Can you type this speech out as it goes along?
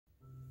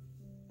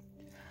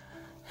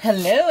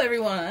Hello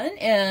everyone,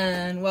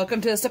 and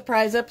welcome to a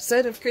surprise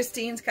episode of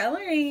Christine's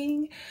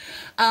Coloring.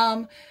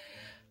 I'm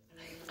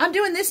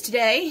doing this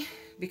today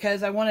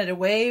because I wanted to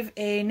wave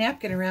a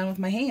napkin around with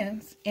my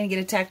hands and get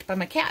attacked by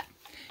my cat.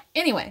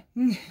 Anyway,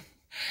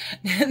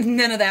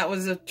 none of that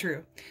was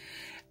true.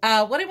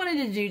 What I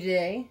wanted to do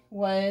today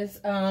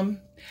was, I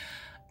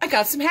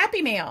got some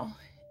Happy Mail,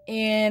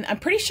 and I'm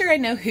pretty sure I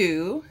know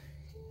who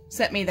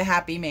sent me the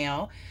Happy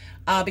Mail.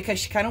 Because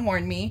she kind of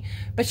warned me,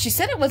 but she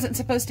said it wasn't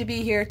supposed to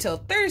be here till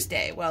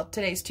Thursday. Well,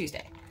 today's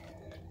Tuesday.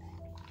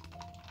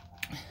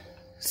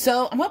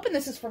 So I'm hoping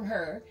this is from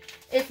her.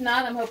 If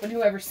not, I'm hoping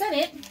whoever sent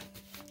it,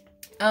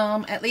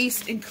 at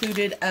least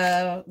included,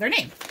 their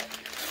name.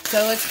 So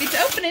let's get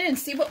to open it and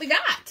see what we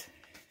got.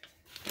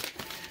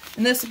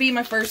 And this will be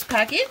my first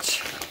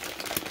package.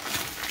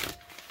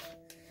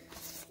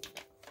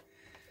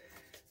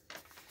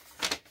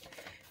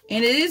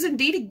 And it is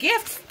indeed a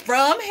gift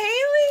from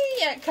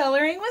Hailey at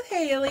Coloring with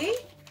Hailey.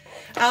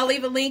 I'll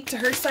leave a link to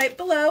her site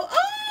below. Oh,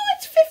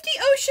 it's 50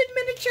 ocean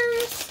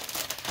miniatures.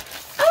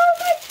 Oh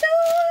my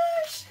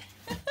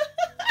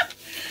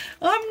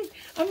gosh.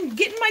 I'm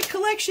getting my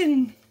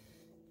collection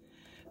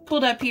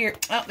pulled up here.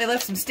 Oh, they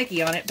left some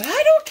sticky on it, but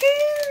I don't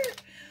care.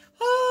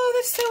 Oh,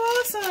 that's so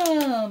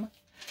awesome.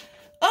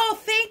 Oh,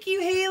 thank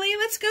you, Hailey.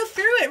 Let's go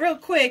through it real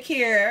quick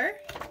here.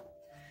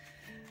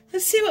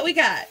 Let's see what we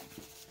got.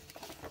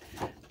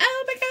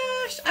 Oh my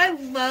gosh, I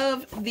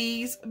love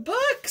these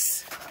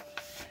books.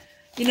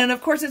 You know, and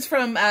of course it's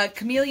from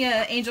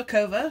Camellia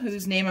Angelkova,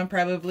 whose name I'm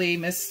probably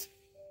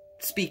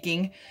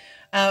misspeaking,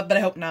 but I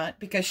hope not,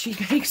 because she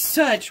makes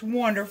such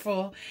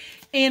wonderful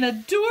and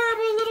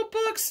adorable little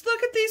books.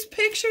 Look at these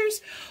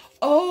pictures.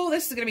 Oh,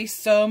 this is going to be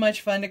so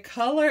much fun to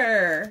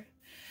color.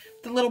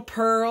 The little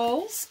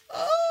pearls.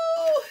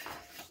 Oh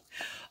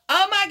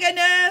my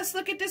goodness,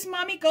 look at this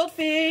mommy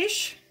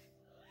goldfish.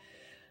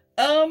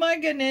 Oh my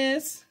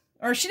goodness.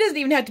 Or she doesn't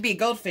even have to be a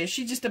goldfish.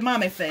 She's just a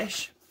mommy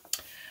fish.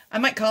 I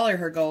might call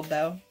her gold,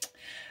 though.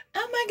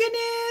 Oh, my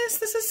goodness.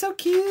 This is so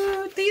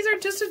cute. These are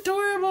just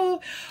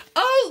adorable.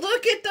 Oh,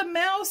 look at the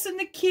mouse and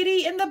the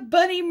kitty and the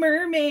bunny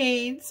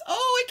mermaids.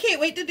 Oh, I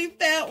can't wait to do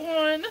that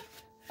one.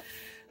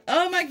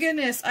 Oh, my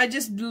goodness. I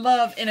just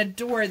love and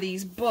adore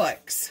these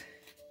books.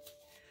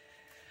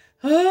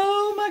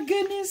 Oh, my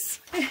goodness.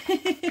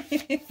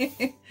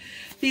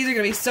 These are going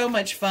to be so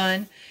much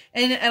fun.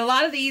 And a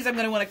lot of these I'm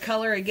going to want to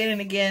color again and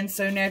again,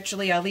 so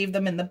naturally I'll leave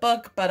them in the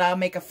book, but I'll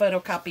make a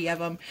photocopy of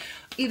them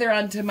either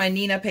onto my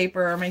Nina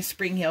paper or my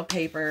Spring Hill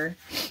paper.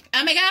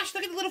 Oh my gosh,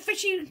 look at the little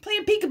fishy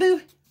playing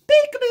peekaboo.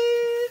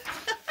 Peekaboo!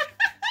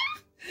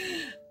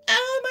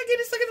 Oh my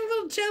goodness, look at the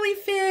little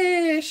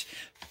jellyfish.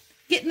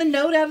 Getting the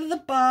note out of the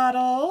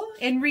bottle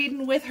and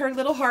reading with her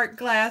little heart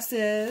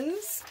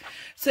glasses.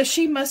 So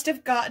she must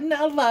have gotten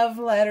a love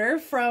letter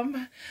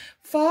from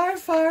far,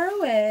 far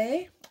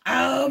away.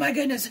 Oh my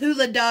goodness,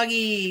 hula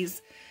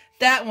doggies.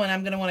 That one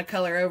I'm going to want to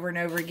color over and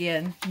over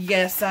again.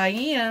 Yes, I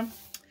am.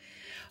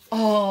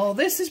 Oh,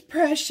 this is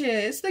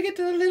precious. Look at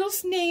the little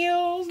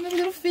snails and the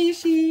little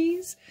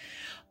fishies.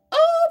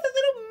 Oh, the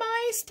little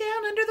mice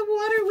down under the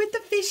water with the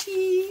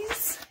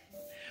fishies.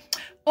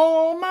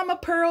 Oh, Mama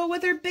Pearl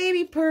with her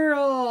baby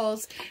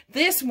pearls.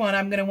 This one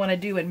I'm going to want to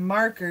do in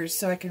markers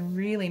so I can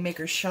really make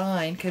her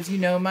shine. Because you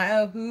know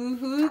my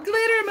hoo-hoo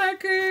glitter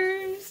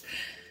markers.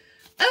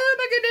 Oh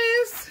my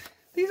goodness.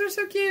 These are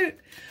so cute.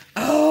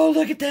 Oh,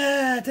 look at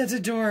that. That's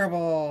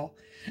adorable.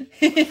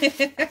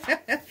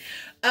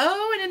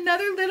 Oh, and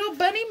another little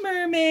bunny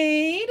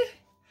mermaid.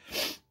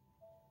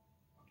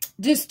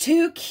 Just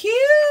too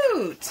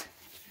cute.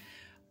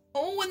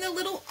 Oh, and the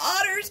little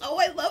otters. Oh,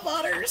 I love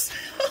otters.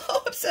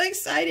 Oh, I'm so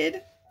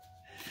excited.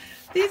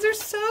 These are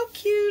so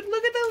cute.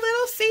 Look at the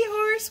little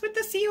seahorse with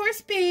the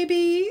seahorse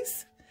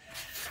babies.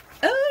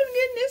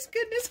 Oh, goodness,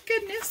 goodness,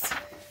 goodness.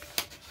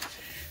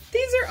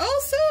 These are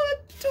also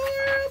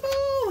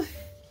adorable.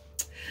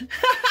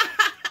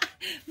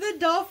 The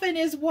dolphin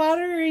is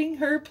watering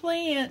her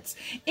plants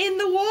in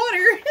the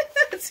water.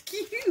 That's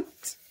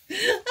cute.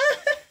 Oh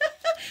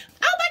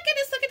my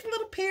goodness, look at the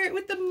little parrot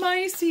with the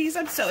mices.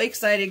 I'm so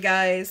excited,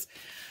 guys.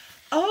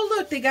 Oh,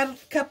 look, they got a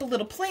couple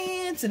little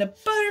plants and a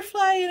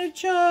butterfly in a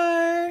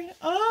jar.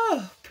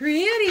 Oh,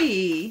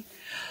 pretty.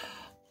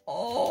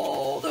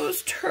 Oh,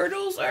 those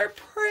turtles are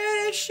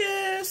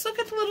precious. Look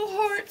at the little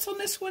hearts on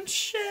this one's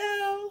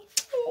shell.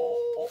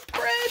 Oh,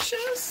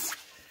 precious.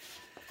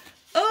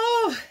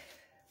 Oh,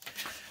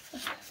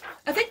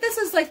 I think this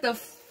is like the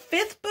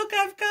 5th book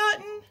I've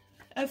gotten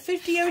of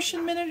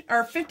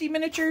 50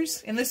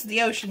 miniatures, and this is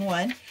the ocean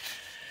one.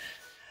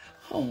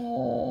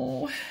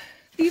 Oh,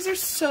 these are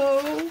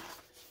so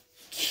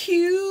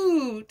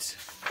cute.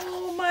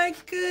 Oh my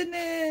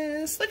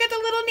goodness. Look at the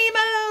little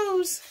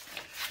Nemos.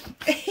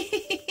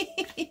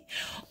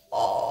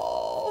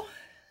 Oh.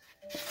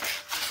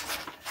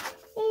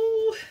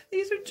 Oh,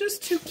 these are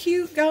just too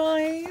cute,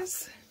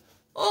 guys.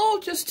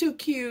 Oh, just too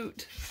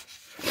cute.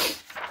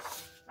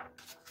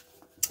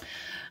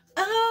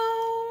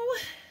 Oh,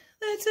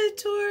 that's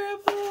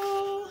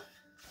adorable.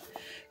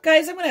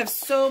 Guys, I'm going to have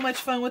so much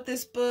fun with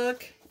this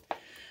book.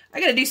 I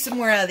got to do some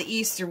more out of the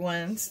Easter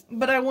ones,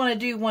 but I want to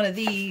do one of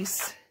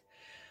these.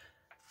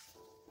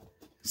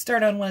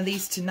 Start on one of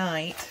these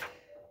tonight.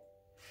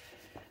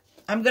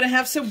 I'm going to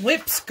have some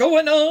whips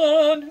going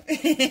on.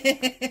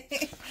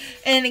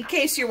 And in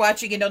case you're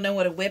watching and don't know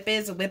what a whip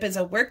is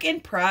a work in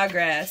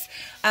progress,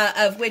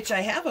 of which I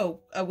have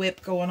a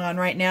whip going on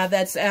right now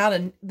that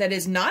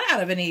is not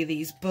out of any of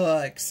these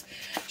books.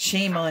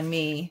 Shame on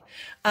me.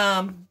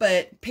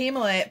 But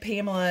Pamela at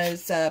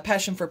Pamela's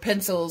Passion for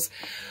Pencils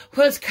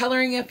was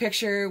coloring a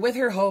picture with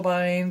her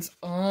Holbeins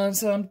on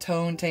some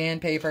tone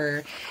tan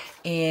paper.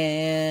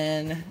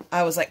 And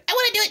I was like, I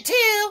want to do it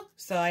too.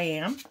 So I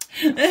am.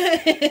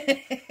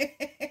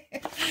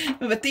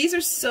 But these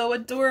are so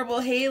adorable.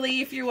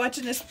 Hailey, if you're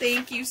watching this,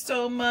 thank you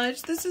so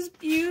much. This is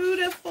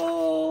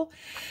beautiful.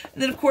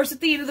 And then, of course, at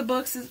the end of the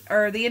books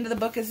the end of the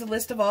book is a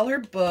list of all her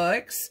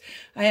books.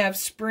 I have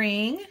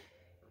spring.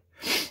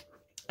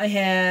 I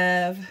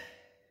have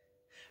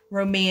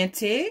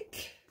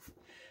romantic.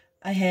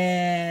 I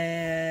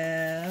have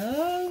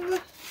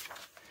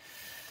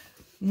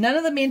none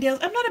of the Mandelas.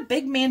 I'm not a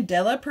big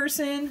Mandela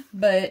person,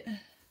 but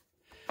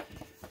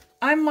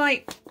I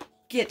might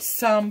get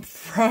some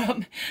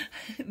from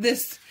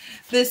this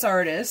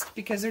artist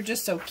because they're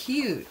just so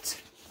cute.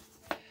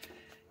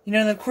 You know,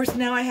 and of course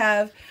now I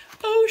have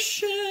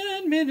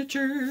ocean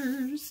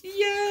miniatures.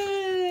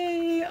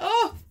 Yay!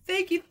 Oh,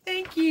 thank you,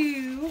 thank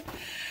you.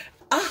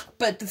 Ah,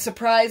 but the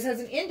surprise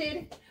hasn't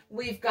ended.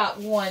 We've got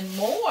one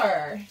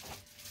more.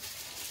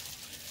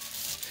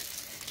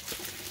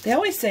 They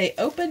always say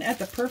open at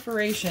the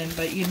perforation,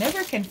 but you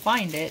never can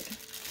find it.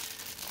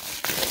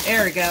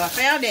 There we go. I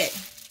found it.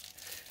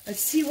 Let's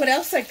see what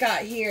else I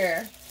got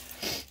here.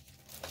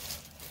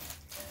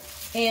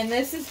 And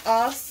this is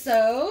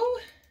also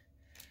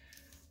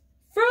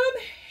from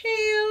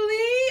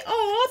Hailey.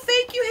 Oh,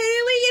 thank you,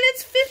 Hailey. And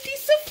it's 50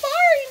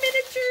 safari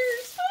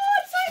miniatures. Oh,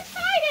 I'm so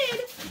excited.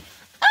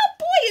 Oh,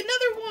 boy,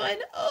 another one.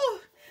 Oh,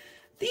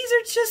 these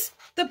are just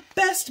the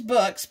best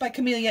books by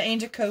Camelia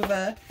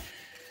Anjakova.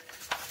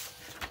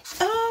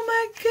 Oh,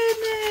 my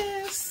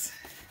goodness.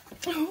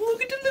 Oh,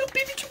 look at the little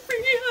baby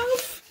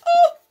giraffe.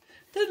 Oh,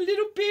 the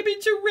little baby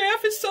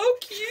giraffe is so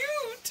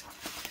cute.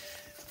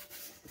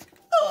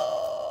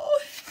 Oh,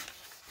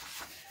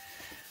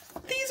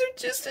 these are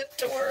just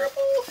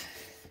adorable.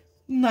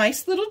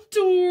 Nice little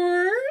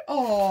door.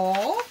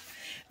 Oh,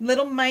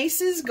 little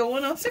mices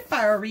going on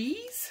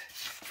safaris.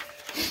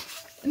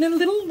 And then a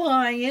little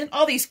lion.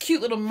 All these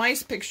cute little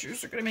mice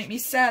pictures are going to make me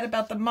sad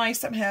about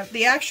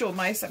the actual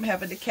mice I'm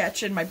having to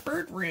catch in my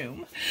bird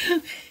room.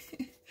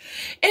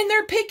 And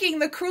they're picking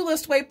the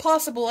cruelest way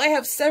possible. I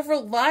have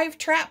several live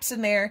traps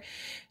in there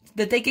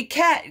that they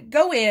could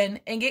go in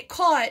and get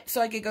caught,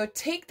 so I could go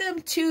take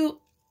them to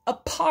a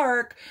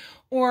park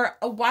or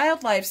a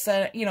wildlife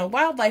center,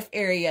 wildlife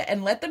area,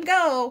 and let them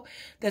go.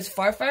 That's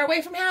far, far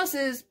away from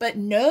houses. But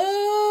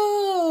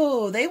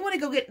no, they want to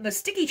go get in the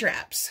sticky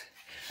traps.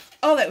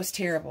 Oh, that was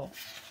terrible.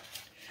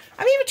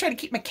 I'm even trying to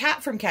keep my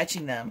cat from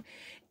catching them,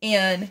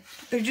 and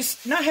they're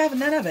just not having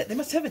none of it. They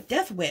must have a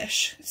death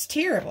wish. It's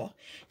terrible.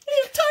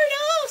 Little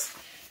turtles.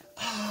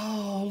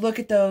 Oh, look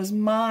at those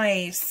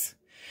mice.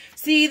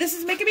 See, this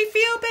is making me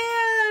feel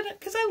bad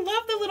because I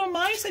love the little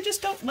mice. I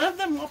just don't love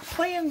them while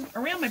playing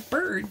around my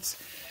birds.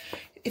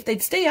 If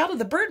they'd stay out of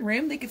the bird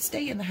room, they could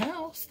stay in the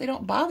house. They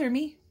don't bother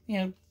me.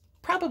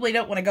 Probably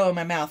don't want to go in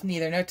my mouth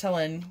neither. No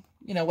telling,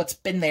 what's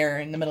been there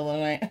in the middle of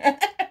the night.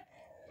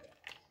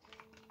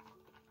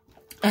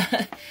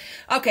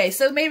 Okay,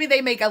 so maybe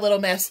they make a little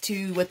mess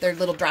too with their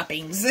little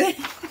droppings. And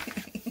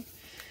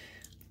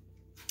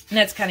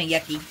that's kind of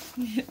yucky.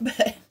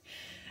 But,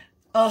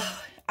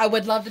 oh, I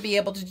would love to be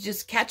able to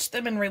just catch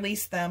them and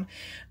release them.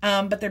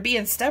 But they're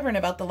being stubborn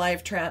about the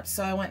live traps.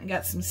 So I went and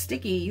got some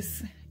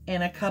stickies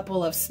and a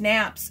couple of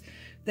snaps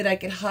that I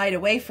could hide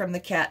away from the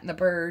cat and the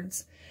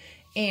birds.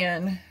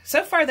 And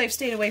so far they've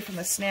stayed away from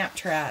the snap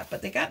trap,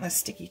 but they got in a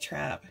sticky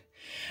trap.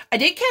 I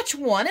did catch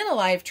one in a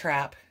live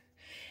trap.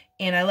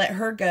 And I let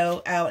her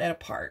go out at a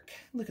park.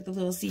 Look at the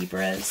little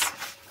zebras.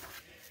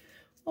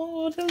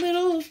 Oh, the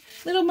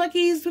little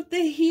monkeys with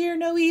the hear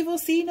no evil,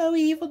 see no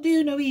evil,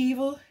 do no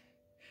evil.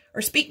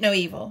 Or speak no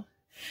evil.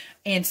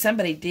 And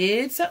somebody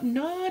did something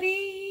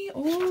naughty.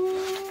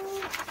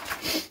 Oh.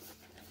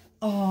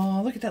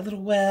 Oh, look at that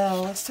little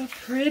well. It's so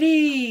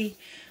pretty.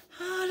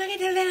 Oh, look at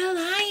the little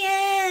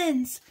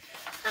lions.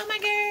 Oh my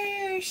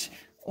gosh.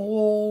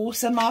 Oh,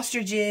 some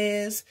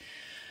ostriches.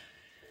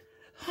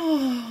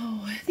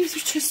 Oh, these are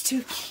just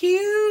too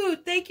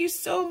cute. Thank you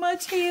so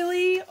much,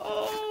 Hailey.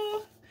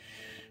 Oh,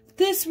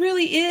 this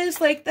really is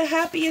like the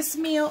happiest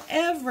meal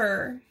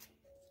ever.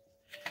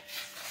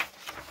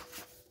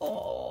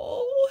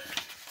 Oh,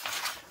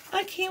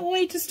 I can't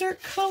wait to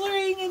start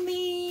coloring in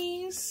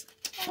these.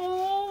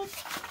 Oh,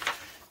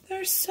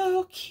 they're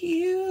so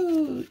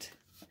cute.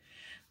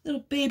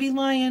 Little baby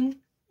lion.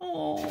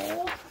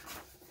 Oh,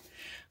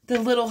 the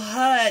little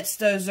huts.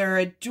 Those are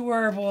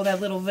adorable,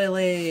 that little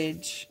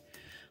village.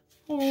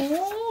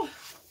 Oh,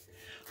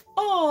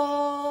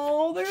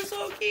 oh, they're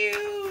so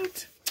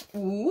cute.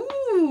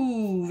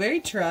 Ooh, very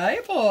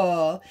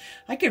tribal.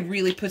 I could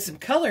really put some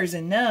colors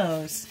in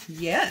those.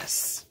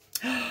 Yes.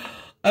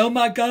 Oh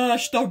my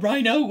gosh, the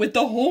rhino with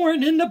the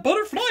horn and the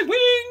butterfly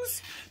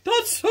wings.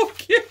 That's so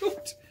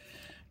cute.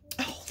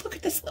 Oh, look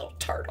at this little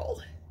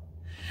turtle.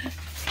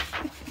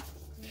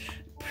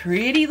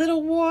 Pretty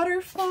little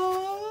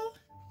waterfall.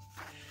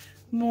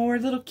 More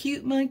little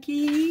cute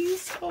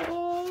monkeys.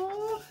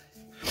 Oh.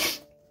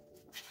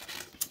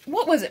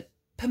 What was it?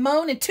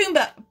 Timon and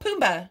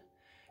Pumbaa.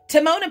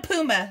 Timon and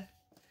Pumbaa.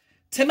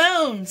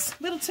 Timons.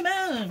 Little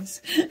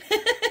Timons.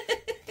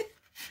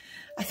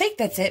 I think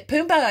that's it.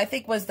 Pumbaa, I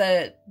think, was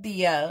the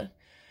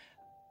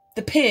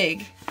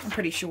pig. I'm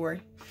pretty sure.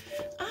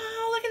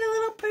 Oh, look at the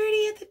little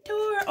birdie at the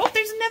door. Oh,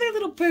 there's another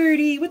little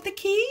birdie with the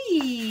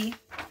key.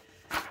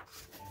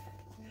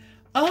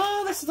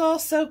 Oh, this is all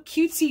so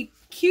cutesy,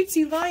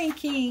 cutesy Lion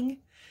King.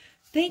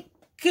 Thank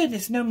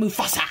goodness, no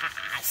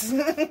Mufasas.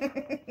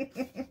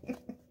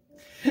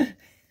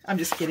 I'm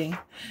just kidding.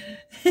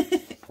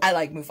 I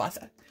like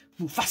Mufasa.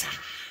 Mufasa.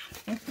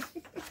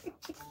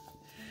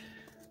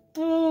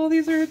 Oh,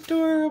 these are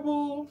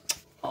adorable.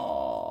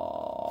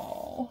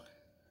 Oh,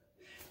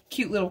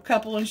 cute little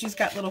couple, and she's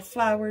got little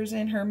flowers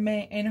in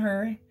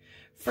her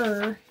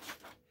fur.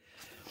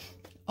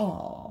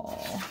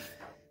 Oh,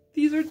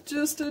 these are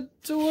just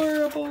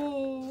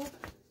adorable.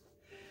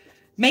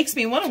 Makes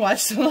me want to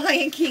watch The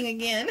Lion King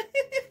again.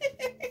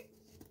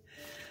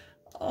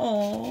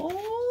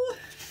 Oh,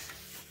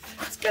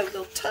 it's got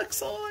little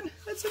tucks on.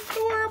 That's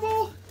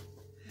adorable.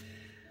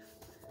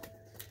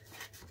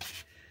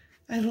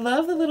 I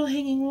love the little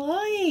hanging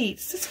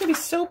lights. This is going to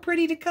be so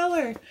pretty to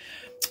color.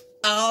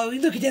 Oh,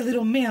 look at that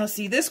little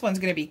mousey. This one's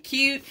going to be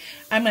cute.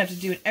 I'm going to have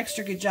to do an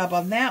extra good job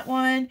on that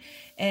one.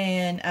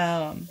 And,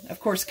 of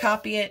course,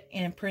 copy it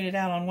and print it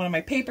out on one of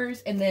my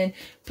papers. And then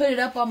put it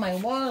up on my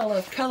wall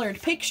of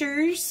colored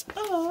pictures.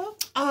 Oh,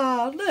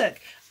 look.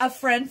 A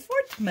friend for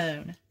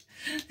Timon.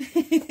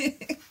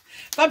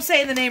 If I'm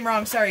saying the name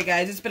wrong, sorry,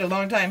 guys. It's been a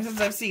long time since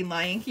I've seen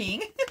Lion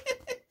King.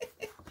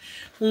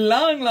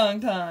 Long, long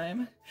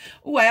time.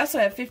 Oh, I also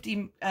have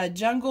 50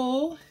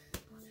 Jungle.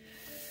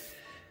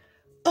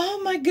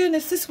 Oh my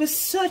goodness, this was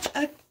such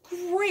a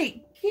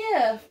great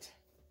gift.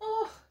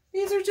 Oh,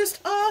 these are just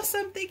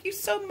awesome. Thank you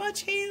so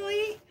much,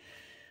 Hailey.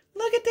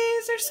 Look at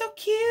these, they're so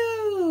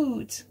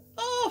cute.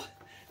 Oh,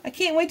 I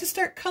can't wait to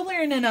start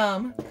coloring in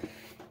them.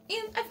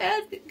 And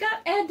I've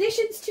got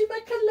additions to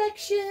my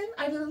collection.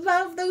 I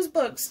love those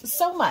books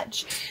so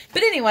much.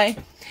 But anyway,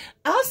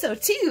 also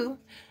too,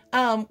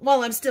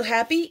 while I'm still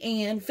happy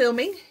and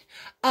filming,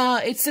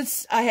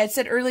 since I had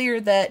said earlier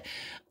that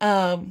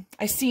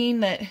I seen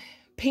that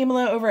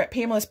Pamela over at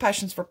Pamela's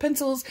Passions for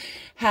Pencils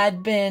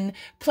had been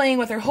playing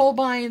with her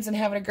Holbeins and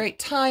having a great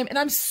time. And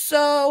I'm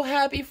so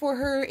happy for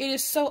her. It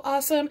is so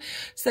awesome.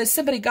 So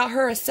somebody got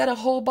her a set of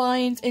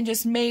Holbeins and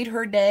just made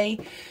her day.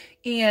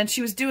 And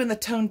she was doing the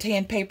tone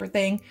tan paper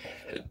thing.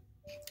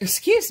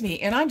 Excuse me.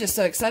 And I'm just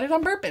so excited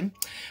I'm burping.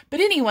 But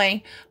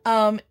anyway,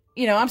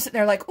 you know, I'm sitting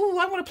there like, oh,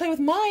 I want to play with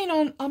mine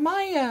on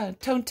my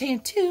tone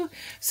tan too.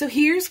 So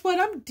here's what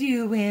I'm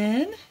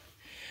doing.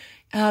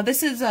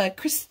 This is a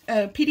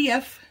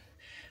PDF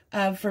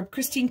from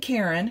Christine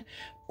Karen,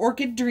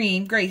 Orchid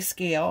Dream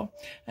Grayscale.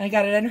 I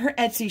got it in her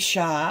Etsy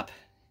shop.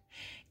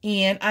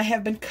 And I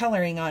have been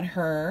coloring on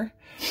her.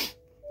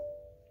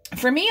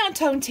 For me, on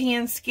tone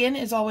tan, skin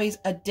is always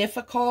a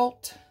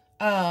difficult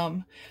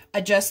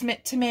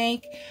adjustment to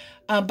make.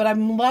 But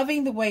I'm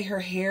loving the way her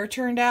hair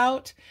turned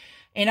out.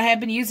 And I have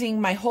been using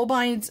my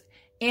Holbeins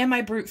and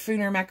my Brute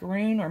Fooner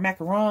macaroon or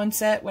macaron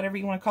set, whatever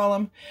you want to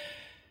call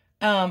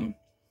them,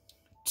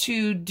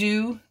 to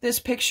do this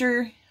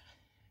picture.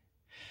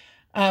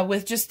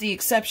 With just the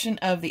exception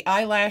of the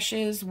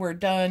eyelashes were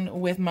done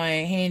with my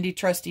handy,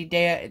 trusty,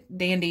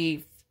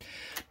 dandy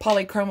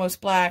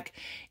Polychromos Black.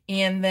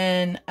 And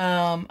then,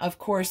 of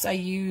course, I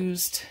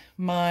used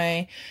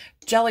my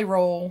Jelly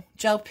Roll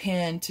gel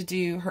pen to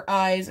do her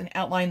eyes and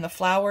outline the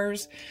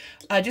flowers.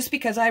 Just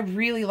because I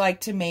really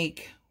like to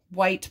make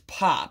white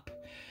pop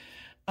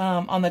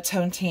on the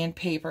tone tan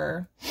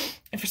paper.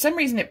 And for some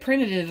reason it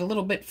printed it a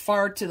little bit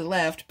far to the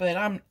left, but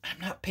I'm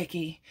not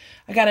picky.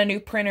 I got a new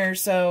printer,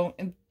 so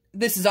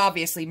this is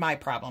obviously my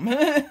problem.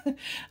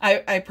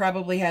 I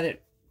probably had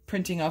it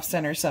printing off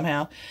center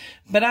somehow,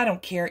 but I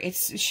don't care.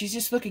 She's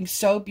just looking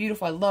so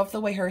beautiful. I love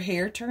the way her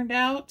hair turned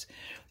out.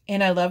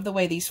 And I love the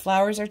way these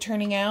flowers are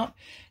turning out.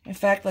 In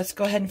fact, let's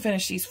go ahead and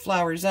finish these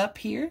flowers up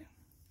here.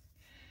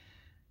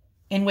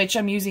 In which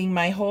I'm using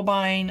my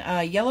Holbein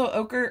Yellow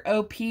Ochre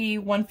OP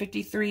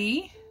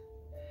 153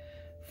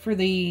 for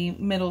the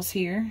middles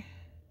here.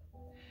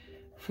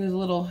 For the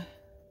little,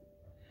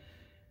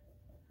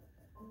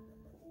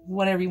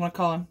 whatever you want to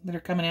call them, that are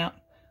coming out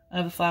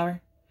of the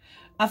flower.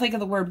 I'll think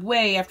of the word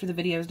way after the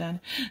video's done.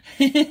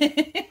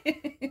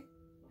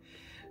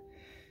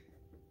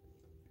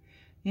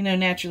 You know,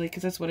 naturally,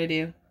 because that's what I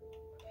do.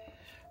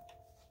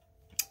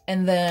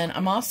 And then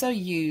I'm also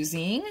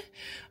using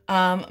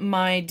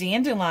my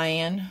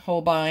Dandelion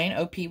Holbein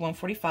OP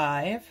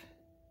 145.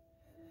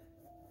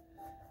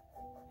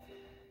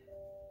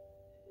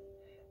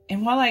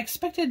 And while I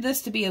expected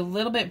this to be a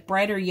little bit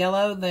brighter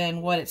yellow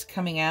than what it's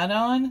coming out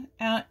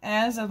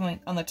as on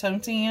the tone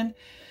tan,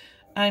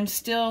 I'm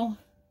still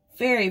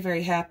very,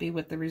 very happy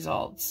with the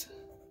results.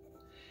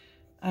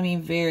 I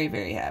mean, very,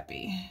 very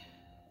happy.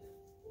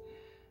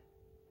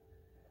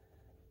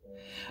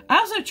 I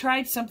also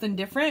tried something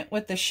different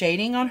with the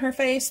shading on her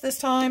face this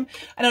time.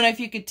 I don't know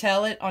if you could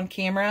tell it on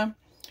camera,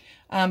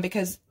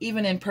 because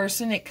even in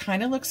person, it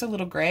kind of looks a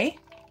little gray.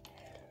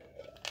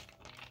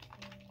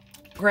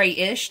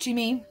 Grayish to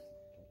me.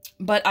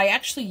 But I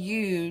actually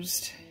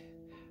used,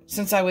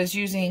 since I was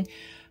using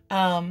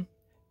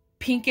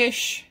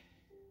pinkish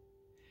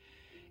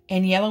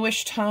and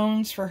yellowish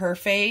tones for her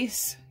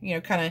face, you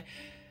know, kind of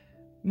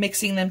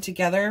mixing them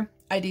together,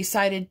 I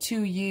decided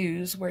to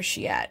use, where's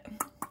she at?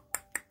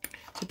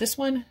 With this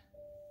one?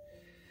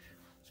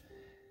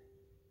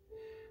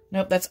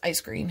 Nope, that's ice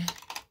green.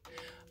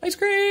 Ice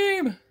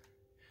cream!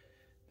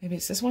 Maybe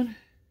it's this one?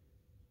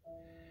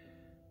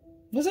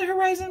 Was it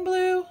Horizon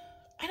Blue?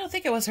 I don't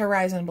think it was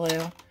Horizon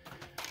Blue.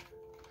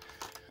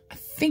 I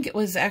think it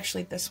was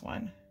actually this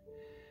one.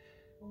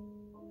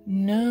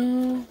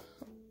 No.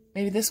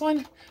 Maybe this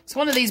one? It's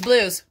one of these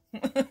blues.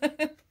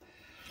 There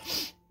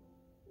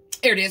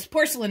it is.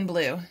 Porcelain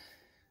Blue.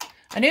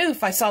 I knew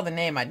if I saw the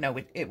name, I'd know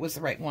it was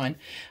the right one.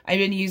 I've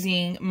been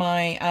using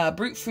my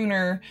Brute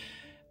Funer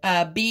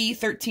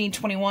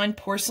B1321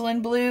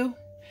 Porcelain Blue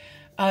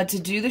to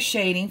do the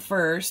shading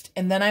first.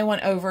 And then I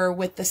went over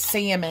with the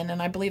salmon.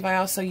 And I believe I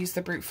also used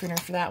the Brute Funer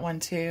for that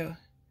one too.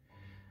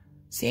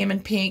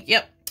 Salmon pink.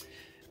 Yep.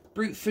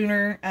 Brute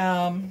Funer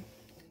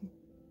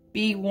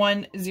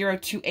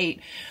B1028.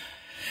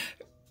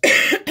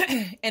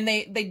 And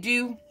they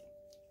do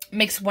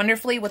mix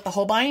wonderfully with the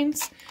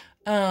Holbeins.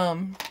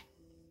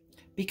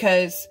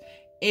 Because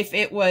if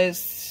it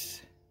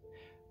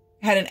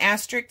had an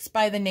asterisk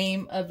by the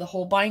name of the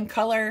Holbein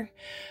color,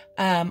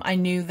 I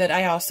knew that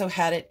I also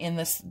had it in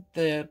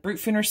the Brute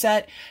Funer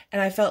set, and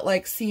I felt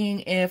like seeing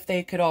if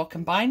they could all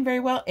combine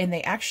very well, and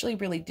they actually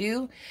really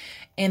do.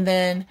 And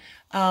then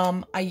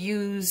I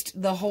used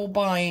the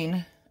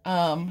Holbein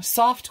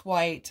soft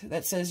white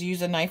that says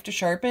use a knife to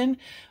sharpen,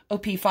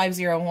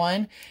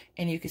 OP501,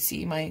 and you can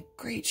see my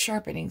great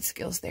sharpening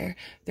skills there.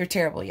 They're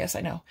terrible, yes,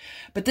 I know.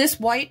 But this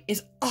white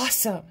is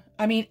awesome.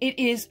 I mean, it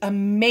is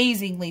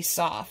amazingly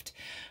soft.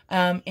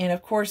 And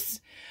of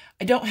course,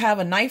 I don't have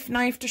a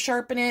knife to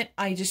sharpen it.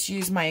 I just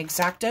use my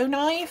X-Acto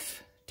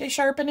knife to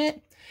sharpen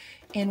it,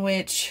 in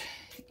which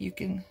you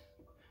can,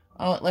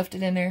 oh, it left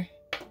it in there.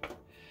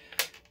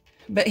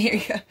 But here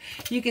you go.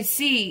 You can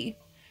see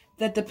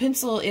that the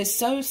pencil is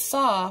so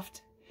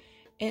soft,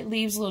 it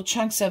leaves little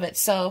chunks of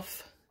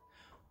itself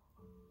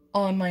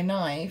on my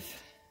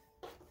knife.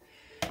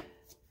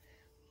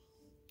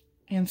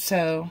 And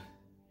so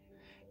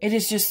it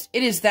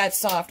is that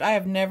soft. I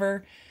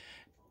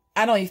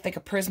don't even think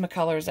a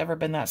Prismacolor has ever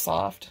been that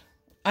soft.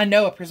 I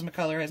know a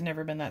Prismacolor has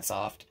never been that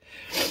soft.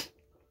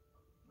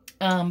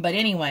 But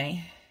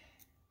anyway,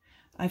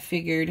 I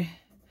figured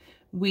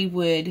we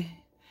would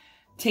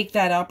take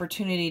that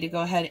opportunity to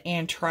go ahead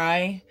and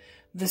try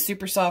the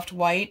super soft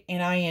white,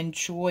 and I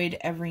enjoyed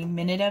every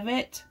minute of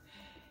it.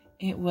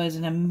 It was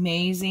an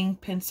amazing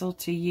pencil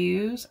to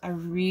use. I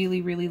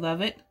really, really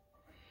love it.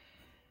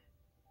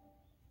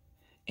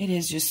 It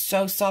is just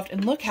so soft,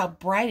 and look how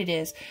bright it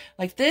is.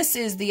 Like, this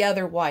is the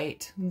other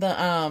white.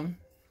 The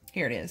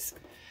here it is.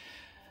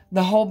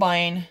 The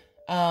Holbein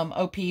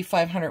OP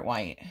 500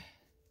 white.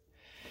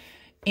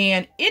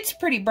 And it's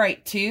pretty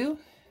bright too.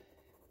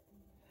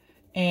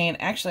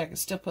 And actually, I can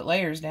still put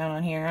layers down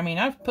on here. I mean,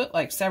 I've put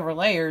like several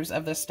layers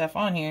of this stuff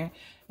on here,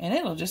 and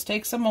it'll just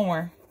take some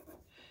more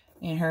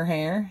in her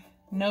hair.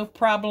 No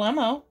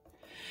problemo.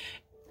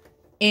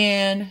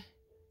 And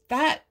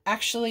that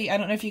actually, I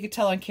don't know if you could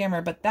tell on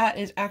camera, but that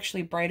is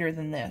actually brighter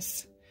than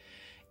this.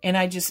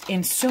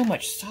 And so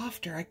much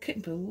softer. I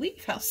couldn't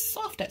believe how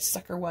soft that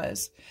sucker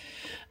was.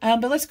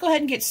 But let's go ahead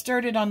and get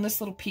started on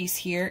this little piece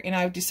here. And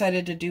I've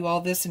decided to do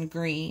all this in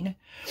green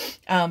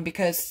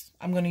because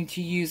I'm going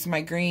to use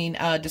my green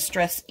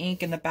distressed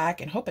ink in the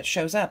back and hope it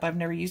shows up. I've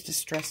never used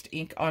distressed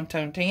ink on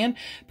Tone Tan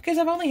because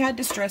I've only had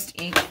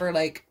distressed ink for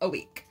like a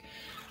week.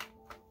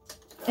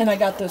 And I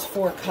got those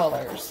 4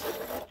 colors.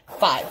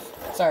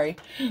 5, sorry.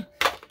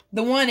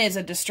 The one is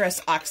a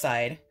distressed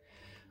oxide.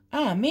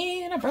 Oh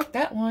man, I broke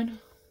that one.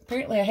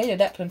 Apparently I hated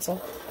that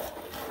pencil.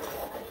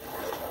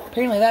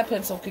 Apparently that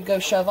pencil could go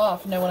shove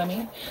off, know what I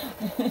mean?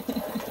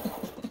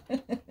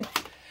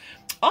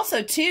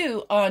 Also,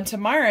 too, on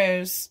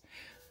tomorrow's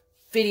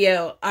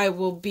video, I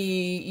will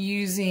be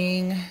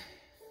using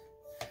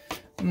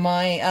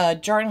my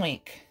jar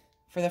link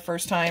for the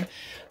first time.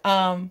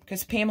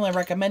 Because Pamela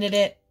recommended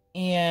it,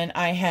 and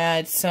I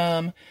had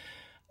some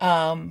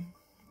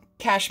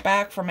cash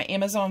back from my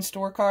Amazon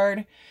store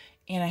card,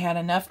 and I had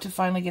enough to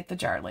finally get the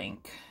jar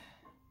link.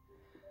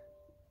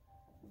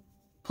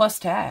 Plus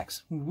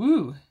tax.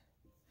 Woo!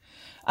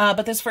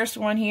 But this first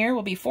one here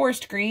will be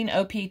Forest Green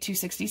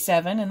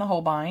OP267 in the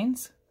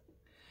Holbeins.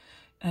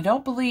 I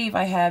don't believe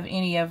I have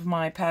any of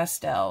my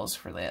pastels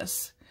for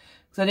this.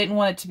 because I didn't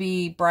want it to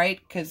be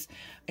bright, because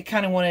I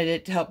kind of wanted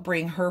it to help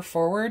bring her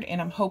forward,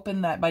 and I'm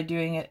hoping that by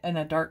doing it in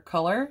a dark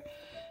color,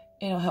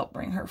 it'll help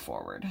bring her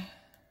forward.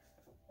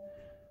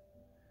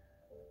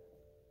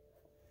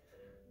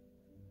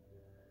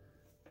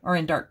 Or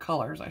in dark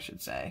colors, I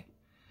should say.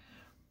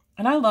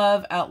 And I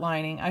love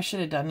outlining. I should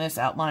have done this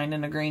outline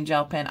in a green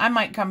gel pen. I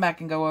might come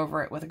back and go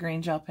over it with a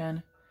green gel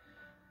pen.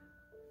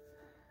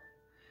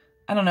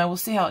 I don't know. We'll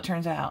see how it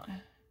turns out.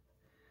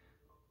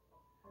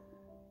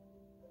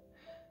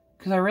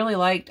 Because I really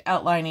liked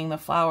outlining the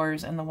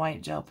flowers in the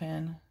white gel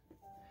pen.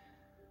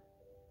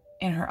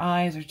 And her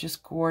eyes are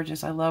just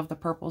gorgeous. I love the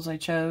purples I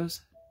chose.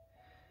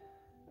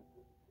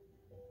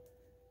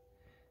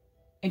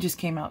 It just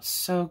came out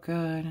so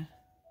good.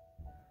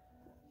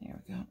 There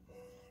we go.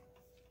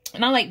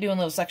 And I like doing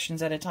little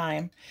sections at a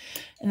time.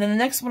 And then the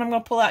next one I'm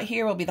going to pull out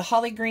here will be the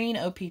Holly Green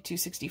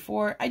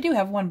OP264. I do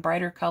have one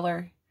brighter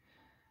color.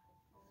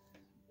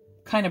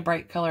 Kind of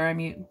bright color.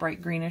 Bright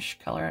greenish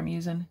color I'm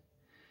using.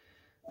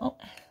 Oh,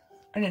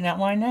 I didn't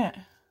outline that.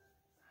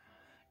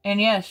 And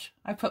yes,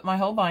 I put my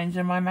Holbeins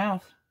in my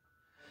mouth.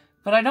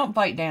 But I don't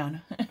bite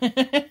down.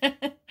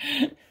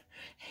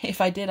 If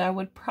I did, I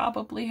would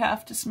probably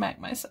have to smack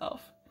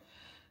myself.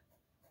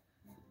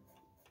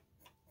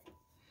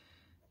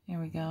 There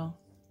we go.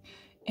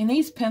 And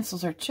these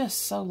pencils are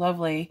just so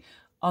lovely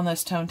on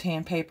this tone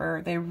tan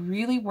paper. They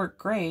really work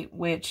great,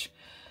 which,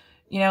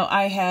 you know,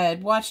 I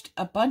had watched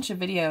a bunch of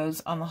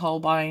videos on the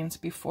Holbeins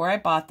before I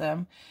bought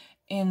them.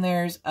 And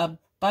there's a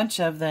bunch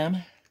of them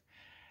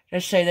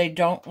that say they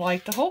don't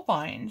like the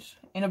Holbeins.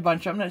 And a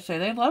bunch of them that say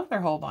they love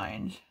their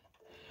Holbeins.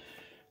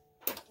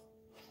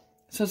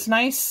 So it's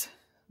nice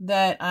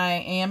that I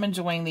am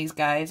enjoying these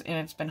guys, and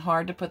it's been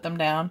hard to put them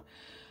down.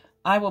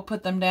 I will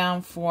put them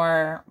down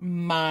for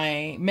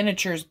my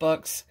miniatures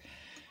books,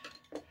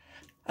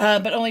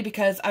 but only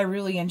because I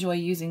really enjoy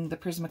using the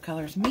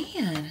Prismacolors.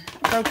 Man,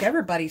 I broke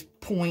everybody's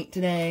point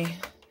today.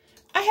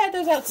 I had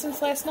those out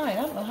since last night.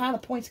 I don't know how the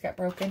points got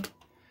broken.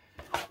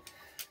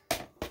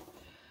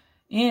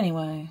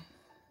 Anyway.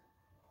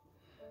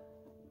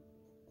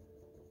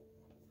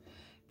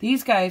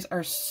 These guys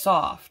are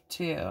soft,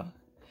 too.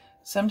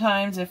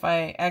 Sometimes if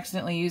I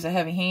accidentally use a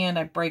heavy hand,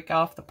 I break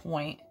off the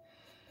point.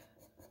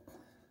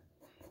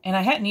 And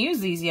I hadn't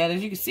used these yet.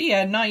 As you can see, I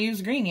had not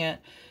used green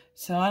yet.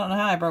 So I don't know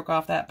how I broke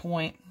off that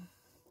point.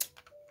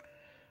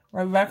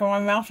 Right back on my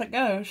mouth it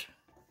goes.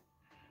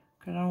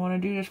 Because I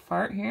want to do this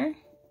part here.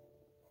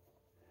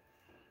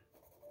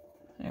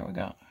 There we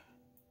go.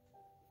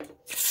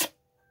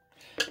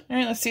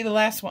 Alright, let's see the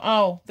last one.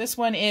 Oh, this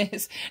one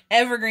is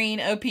Evergreen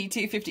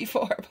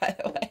OP254, by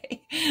the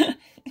way.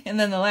 And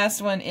then the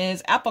last one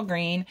is Apple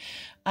Green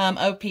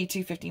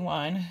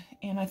OP251.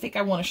 And I think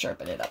I want to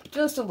sharpen it up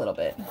just a little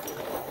bit.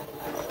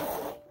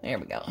 There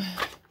we go.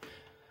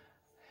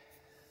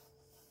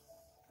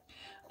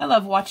 I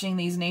love watching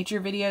these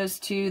nature videos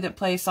too that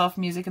play soft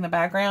music in the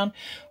background.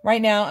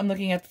 Right now I'm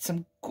looking at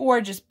some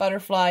gorgeous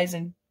butterflies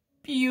and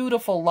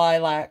beautiful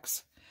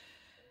lilacs.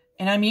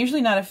 And I'm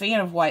usually not a fan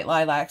of white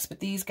lilacs, but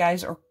these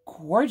guys are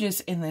gorgeous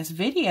in this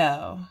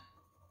video.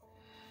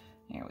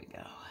 There we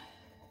go.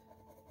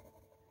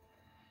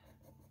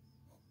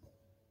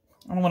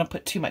 I don't want to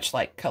put too much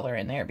light color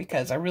in there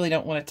because I really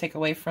don't want to take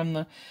away from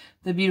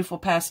the beautiful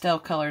pastel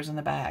colors in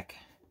the back.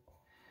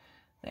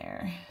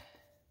 There.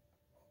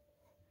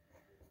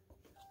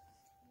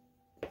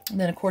 And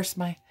then, of course,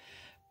 my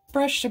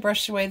brush to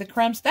brush away the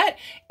crumbs. That,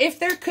 if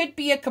there could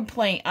be a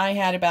complaint I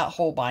had about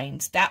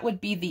Holbeins, that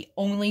would be the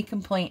only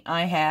complaint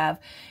I have.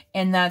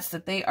 And that's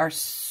that they are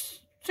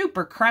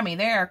super crummy.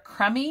 They are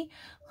crummy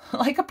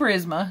like a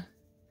Prisma.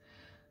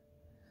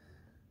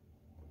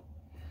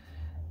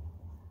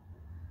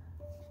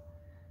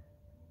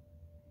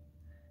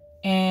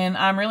 And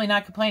I'm really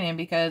not complaining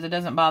because it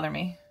doesn't bother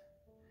me.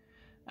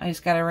 I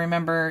just got to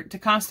remember to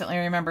constantly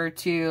remember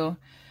to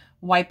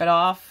wipe it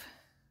off.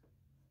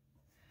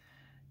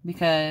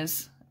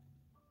 Because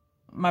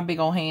my big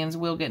old hands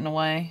will get in the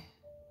way.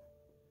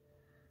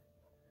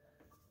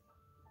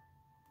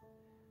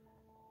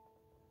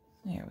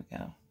 There we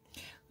go.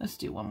 Let's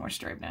do one more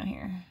stripe down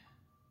here.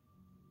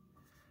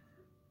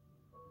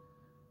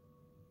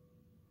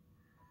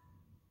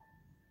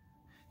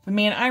 But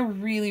man, I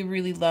really,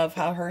 really love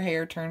how her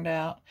hair turned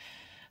out.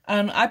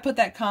 I put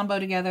that combo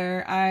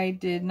together. I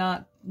did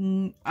not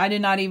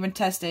even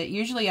test it.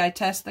 Usually I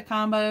test the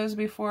combos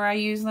before I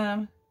use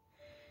them.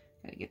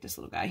 Gotta get this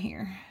little guy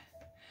here.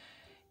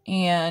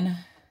 And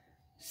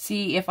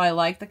see if I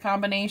like the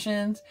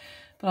combinations.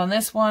 But on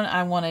this one,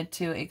 I wanted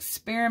to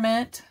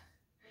experiment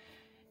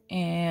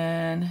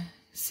and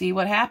see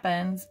what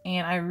happens.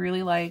 And I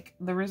really like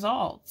the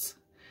results.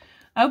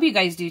 I hope you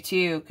guys do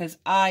too, because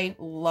I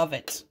love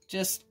it.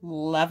 Just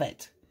love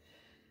it.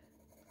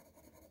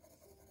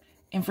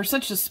 And for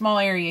such a small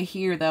area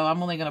here, though,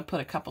 I'm only going to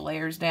put a couple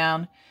layers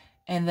down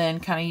and then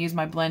kind of use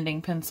my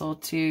blending pencil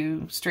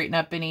to straighten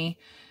up any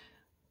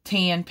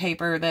tan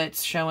paper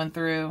that's showing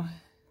through.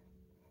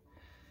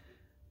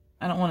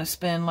 I don't want to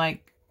spend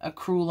like a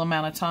cruel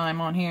amount of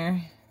time on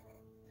here.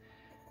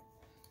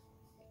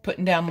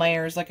 putting down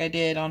layers like I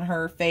did on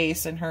her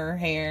face and her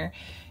hair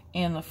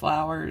and the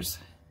flowers.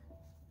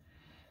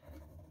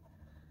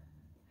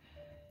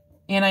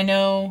 And I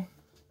know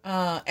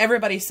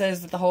everybody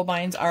says that the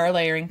Holbeins are a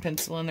layering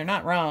pencil, and they're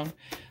not wrong.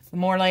 The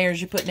more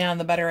layers you put down,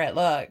 the better it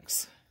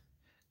looks.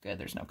 Good,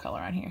 there's no color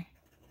on here.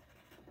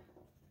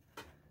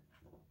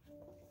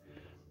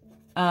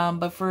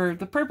 But for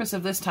the purpose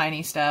of this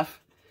tiny stuff,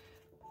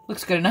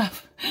 looks good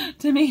enough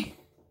to me.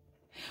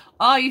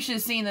 Oh, you should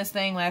have seen this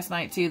thing last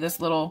night too. This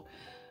little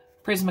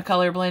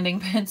Prismacolor blending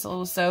pencil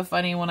was so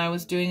funny when I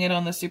was doing it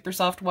on the super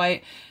soft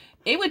white.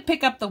 It would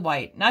pick up the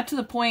white, not to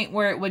the point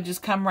where it would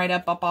just come right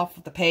up off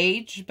of the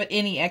page, but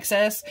any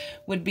excess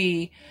would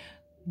be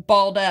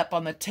balled up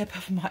on the tip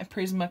of my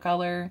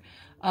Prismacolor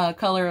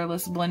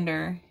colorless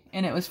blender,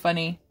 and it was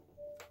funny.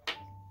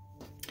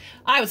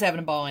 I was having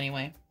a ball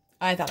anyway.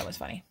 I thought it was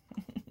funny.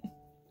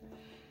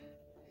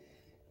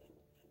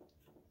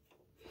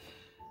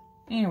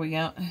 Here we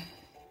go.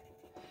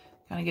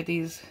 Kind of get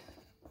these.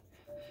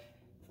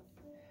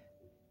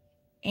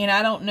 And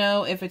I don't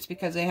know if it's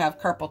because they have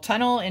carpal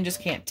tunnel and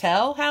just can't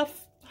tell how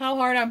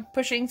hard I'm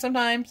pushing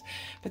sometimes.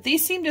 But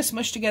these seem to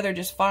smush together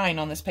just fine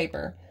on this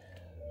paper.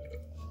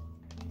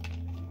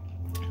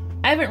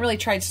 I haven't really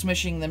tried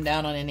smushing them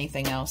down on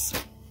anything else.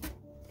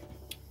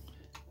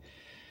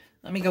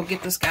 Let me go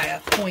get this guy a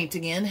point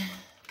again.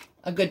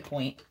 A good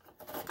point.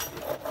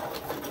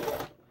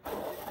 There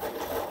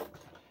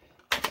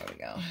we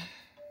go.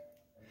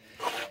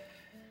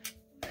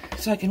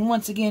 So I can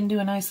once again do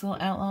a nice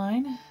little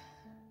outline.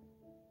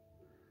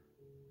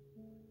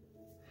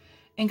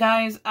 And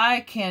guys, I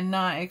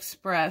cannot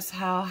express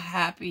how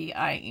happy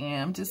I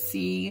am to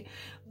see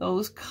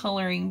those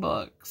coloring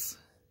books.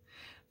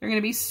 They're going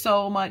to be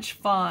so much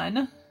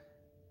fun.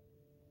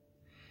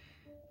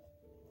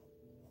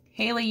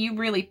 Hailey, you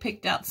really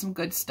picked out some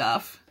good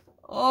stuff.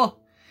 Oh,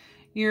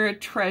 you're a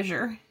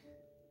treasure.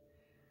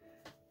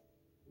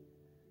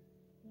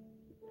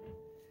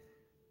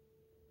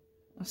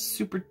 A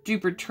super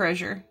duper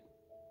treasure.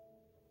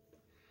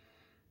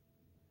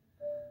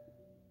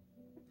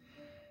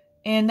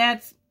 And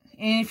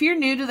if you're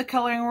new to the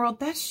coloring world,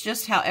 that's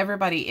just how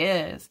everybody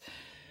is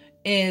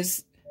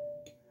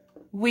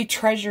we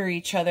treasure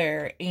each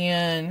other,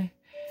 and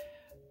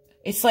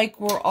it's like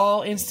we're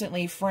all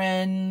instantly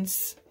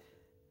friends,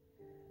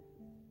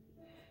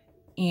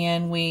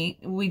 and we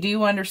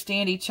do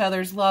understand each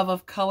other's love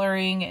of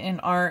coloring and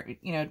art,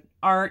 you know,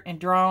 art and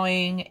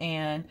drawing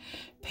and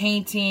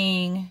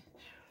painting.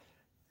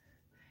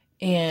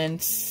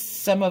 And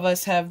some of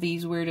us have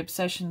these weird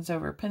obsessions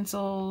over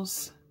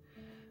pencils.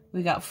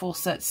 We got full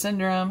set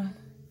syndrome,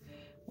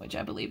 which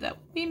I believe that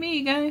would be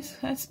me, guys.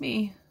 That's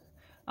me.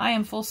 I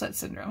am full set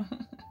syndrome.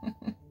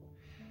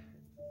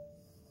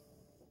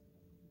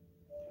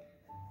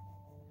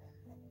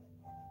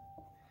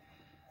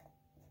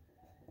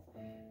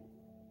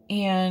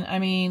 And I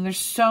mean, there's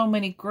so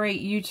many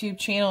great YouTube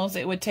channels.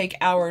 It would take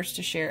hours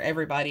to share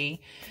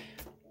everybody.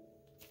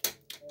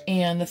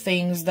 And the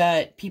things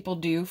that people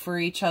do for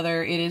each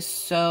other. It is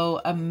so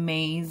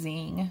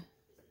amazing.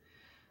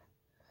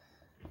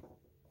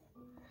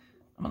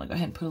 I'm going to go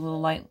ahead and put a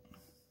little light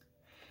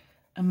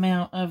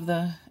amount of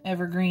the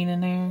evergreen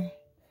in there.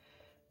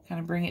 Kind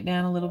of bring it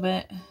down a little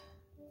bit.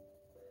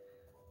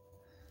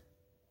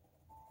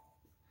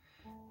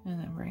 And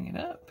then bring it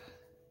up.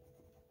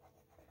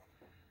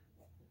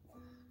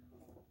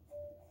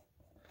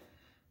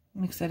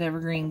 Mix that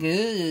evergreen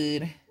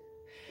good.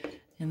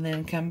 And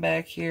then come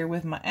back here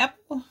with my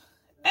apple.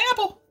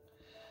 Apple!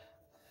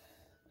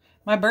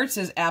 My bird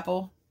says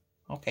apple.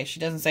 Okay, she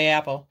doesn't say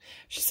apple.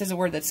 She says a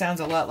word that sounds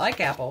a lot like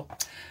apple,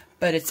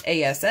 but it's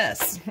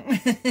ASS.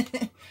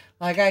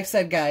 Like I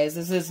said, guys,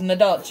 this is an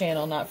adult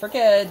channel, not for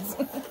kids.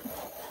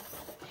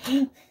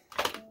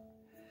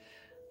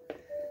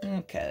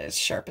 Okay, let's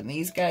sharpen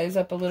these guys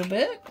up a little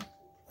bit.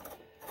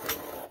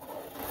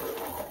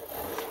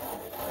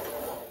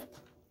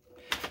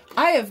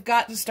 I have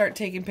got to start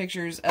taking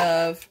pictures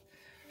of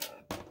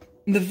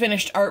the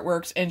finished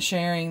artworks and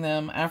sharing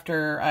them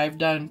after I've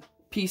done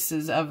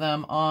pieces of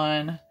them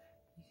on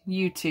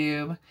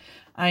YouTube.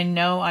 I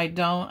know I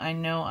don't. I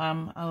know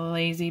I'm a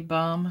lazy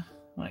bum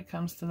when it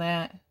comes to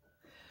that.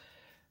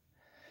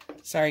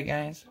 Sorry,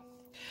 guys.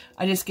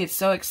 I just get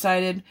so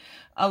excited.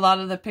 A lot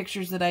of the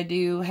pictures that I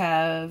do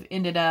have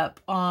ended up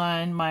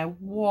on my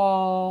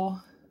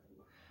wall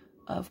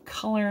of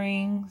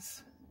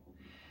colorings,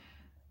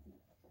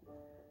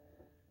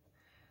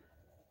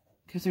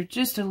 because they're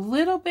just a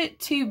little bit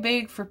too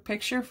big for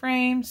picture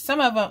frames. Some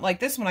of them, like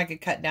this one, I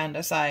could cut down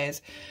to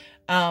size.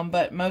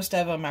 But most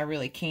of them I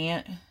really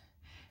can't.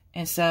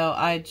 And so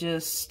I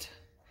just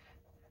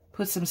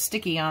put some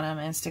sticky on them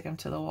and stick them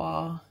to the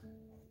wall.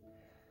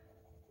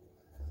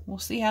 We'll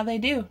see how they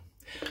do.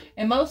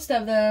 And most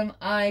of them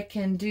I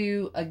can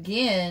do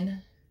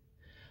again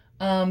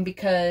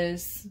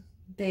because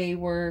they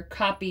were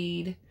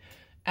copied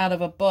out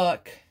of a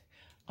book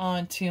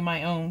onto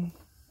my own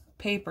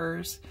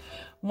papers.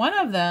 One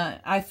of them,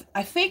 I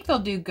think they'll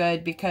do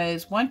good,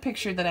 because one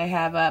picture that I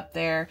have up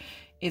there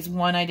is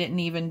one I didn't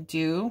even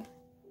do.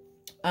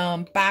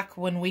 back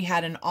when we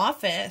had an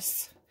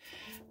office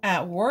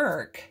at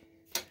work.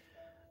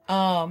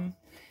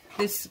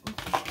 This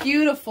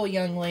beautiful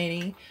young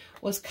lady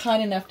was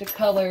kind enough to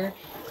color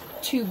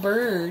 2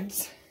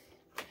 birds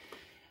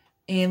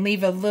and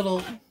leave a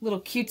little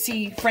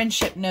cutesy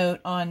friendship note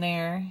on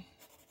there.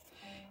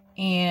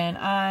 And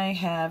I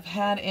have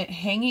had it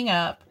hanging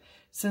up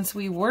since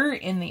we were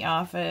in the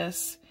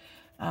office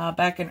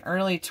back in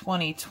early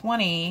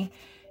 2020.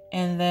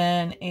 And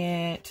then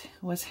it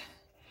was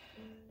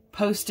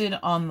posted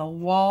on the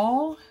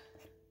wall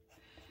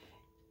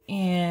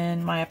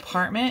in my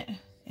apartment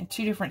in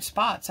 2 different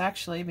spots,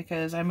 actually,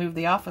 because I moved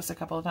the office a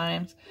couple of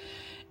times.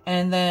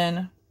 And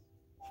then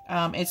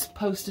it's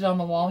posted on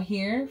the wall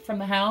here from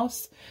the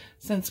house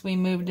since we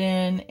moved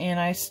in, and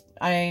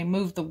I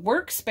moved the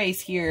workspace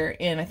here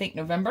in, I think,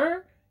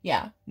 November.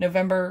 Yeah,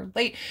 November,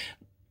 late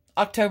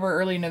October,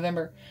 early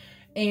November.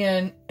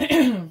 And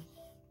it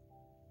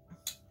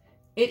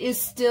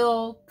is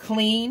still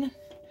clean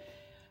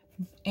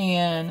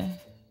and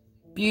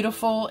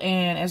beautiful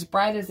and as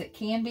bright as it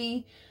can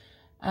be.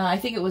 I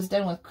think it was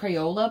done with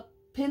Crayola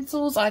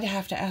pencils. I'd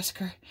have to ask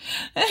her.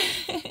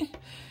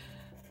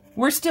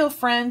 We're still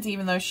friends,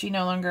 even though she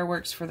no longer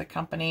works for the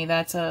company.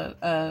 That's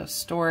a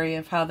story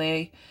of how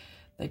they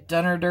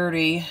done her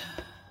dirty.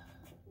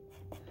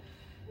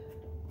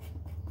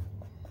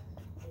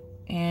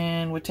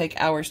 And would take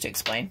hours to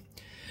explain.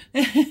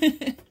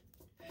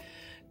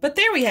 But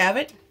there we have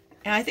it.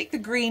 And I think the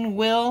green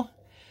will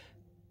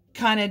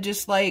kind of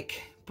just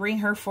like bring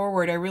her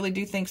forward. I really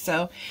do think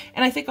so.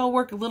 And I think I'll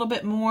work a little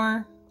bit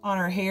more on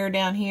her hair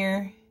down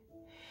here.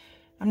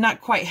 I'm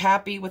not quite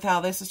happy with how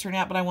this has turned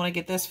out, but I want to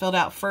get this filled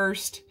out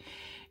first.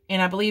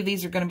 And I believe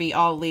these are going to be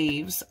all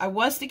leaves. I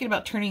was thinking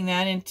about turning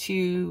that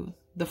into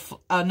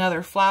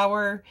another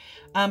flower,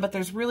 but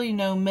there's really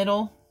no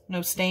middle,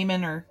 no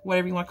stamen or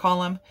whatever you want to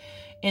call them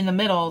in the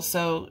middle.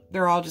 So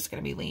they're all just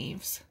going to be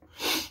leaves.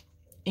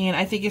 And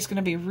I think it's going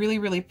to be really,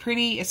 really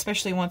pretty,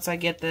 especially once I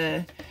get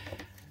the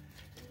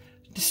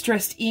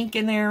distressed ink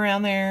in there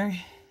around there.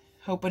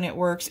 Hoping it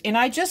works. And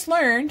I just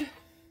learned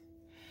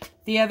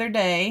the other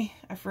day,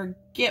 I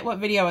forget what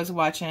video I was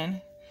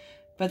watching,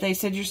 but they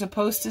said you're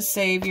supposed to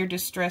save your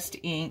distressed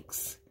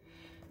inks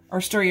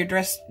or store your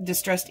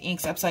distressed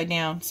inks upside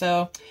down.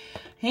 So,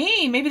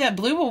 hey, maybe that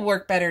blue will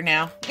work better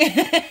now.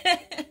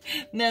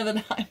 Now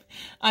that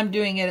I'm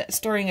doing it,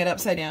 storing it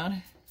upside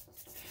down.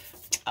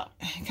 Oh,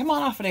 come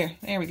on off of there.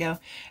 There we go.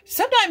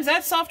 Sometimes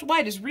that soft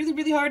white is really,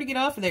 really hard to get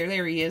off of there.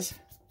 There he is.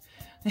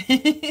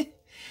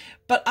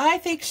 But I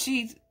think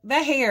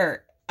the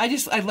hair,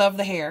 I love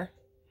the hair.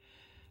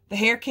 The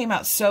hair came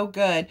out so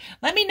good.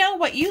 Let me know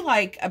what you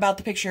like about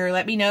the picture.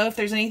 Let me know if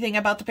there's anything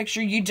about the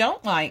picture you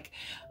don't like.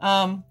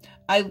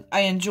 I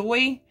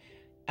enjoy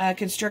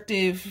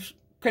constructive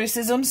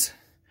criticisms,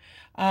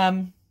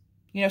 you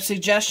know,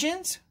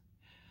 suggestions,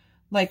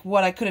 like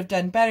what I could have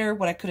done better,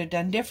 what I could have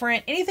done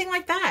different, anything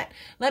like that.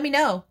 Let me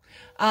know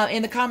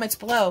in the comments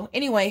below.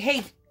 Anyway,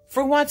 hey,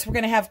 for once, we're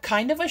going to have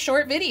kind of a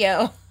short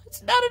video.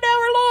 It's not an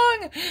hour long.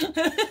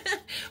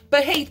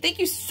 But hey, thank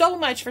you so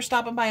much for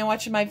stopping by and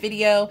watching my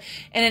video.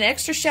 And an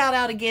extra shout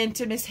out again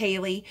to Miss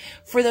Hailey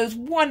for those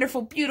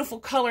wonderful, beautiful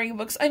coloring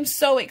books. I'm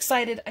so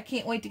excited. I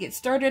can't wait to get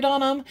started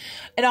on them.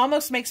 It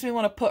almost makes me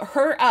want to put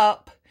her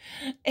up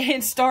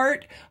and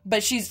start,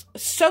 but she's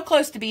so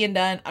close to being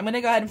done. I'm going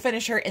to go ahead and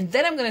finish her, and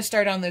then I'm going to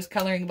start on those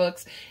coloring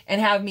books and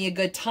have me a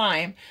good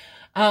time.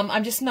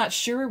 I'm just not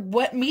sure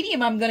what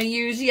medium I'm going to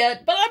use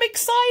yet, but I'm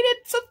excited,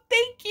 so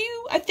thank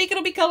you. I think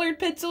it'll be colored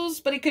pencils,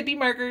 but it could be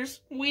markers.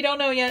 We don't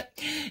know yet.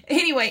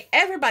 Anyway,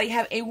 everybody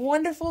have a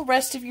wonderful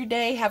rest of your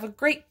day. Have a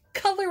great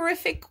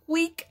colorific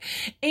week,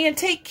 and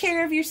take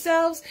care of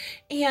yourselves,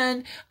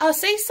 and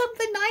say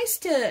something nice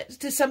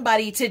to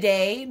somebody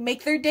today.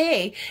 Make their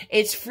day.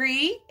 It's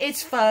free,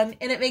 it's fun,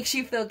 and it makes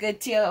you feel good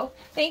too.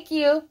 Thank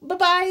you.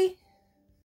 Bye-bye.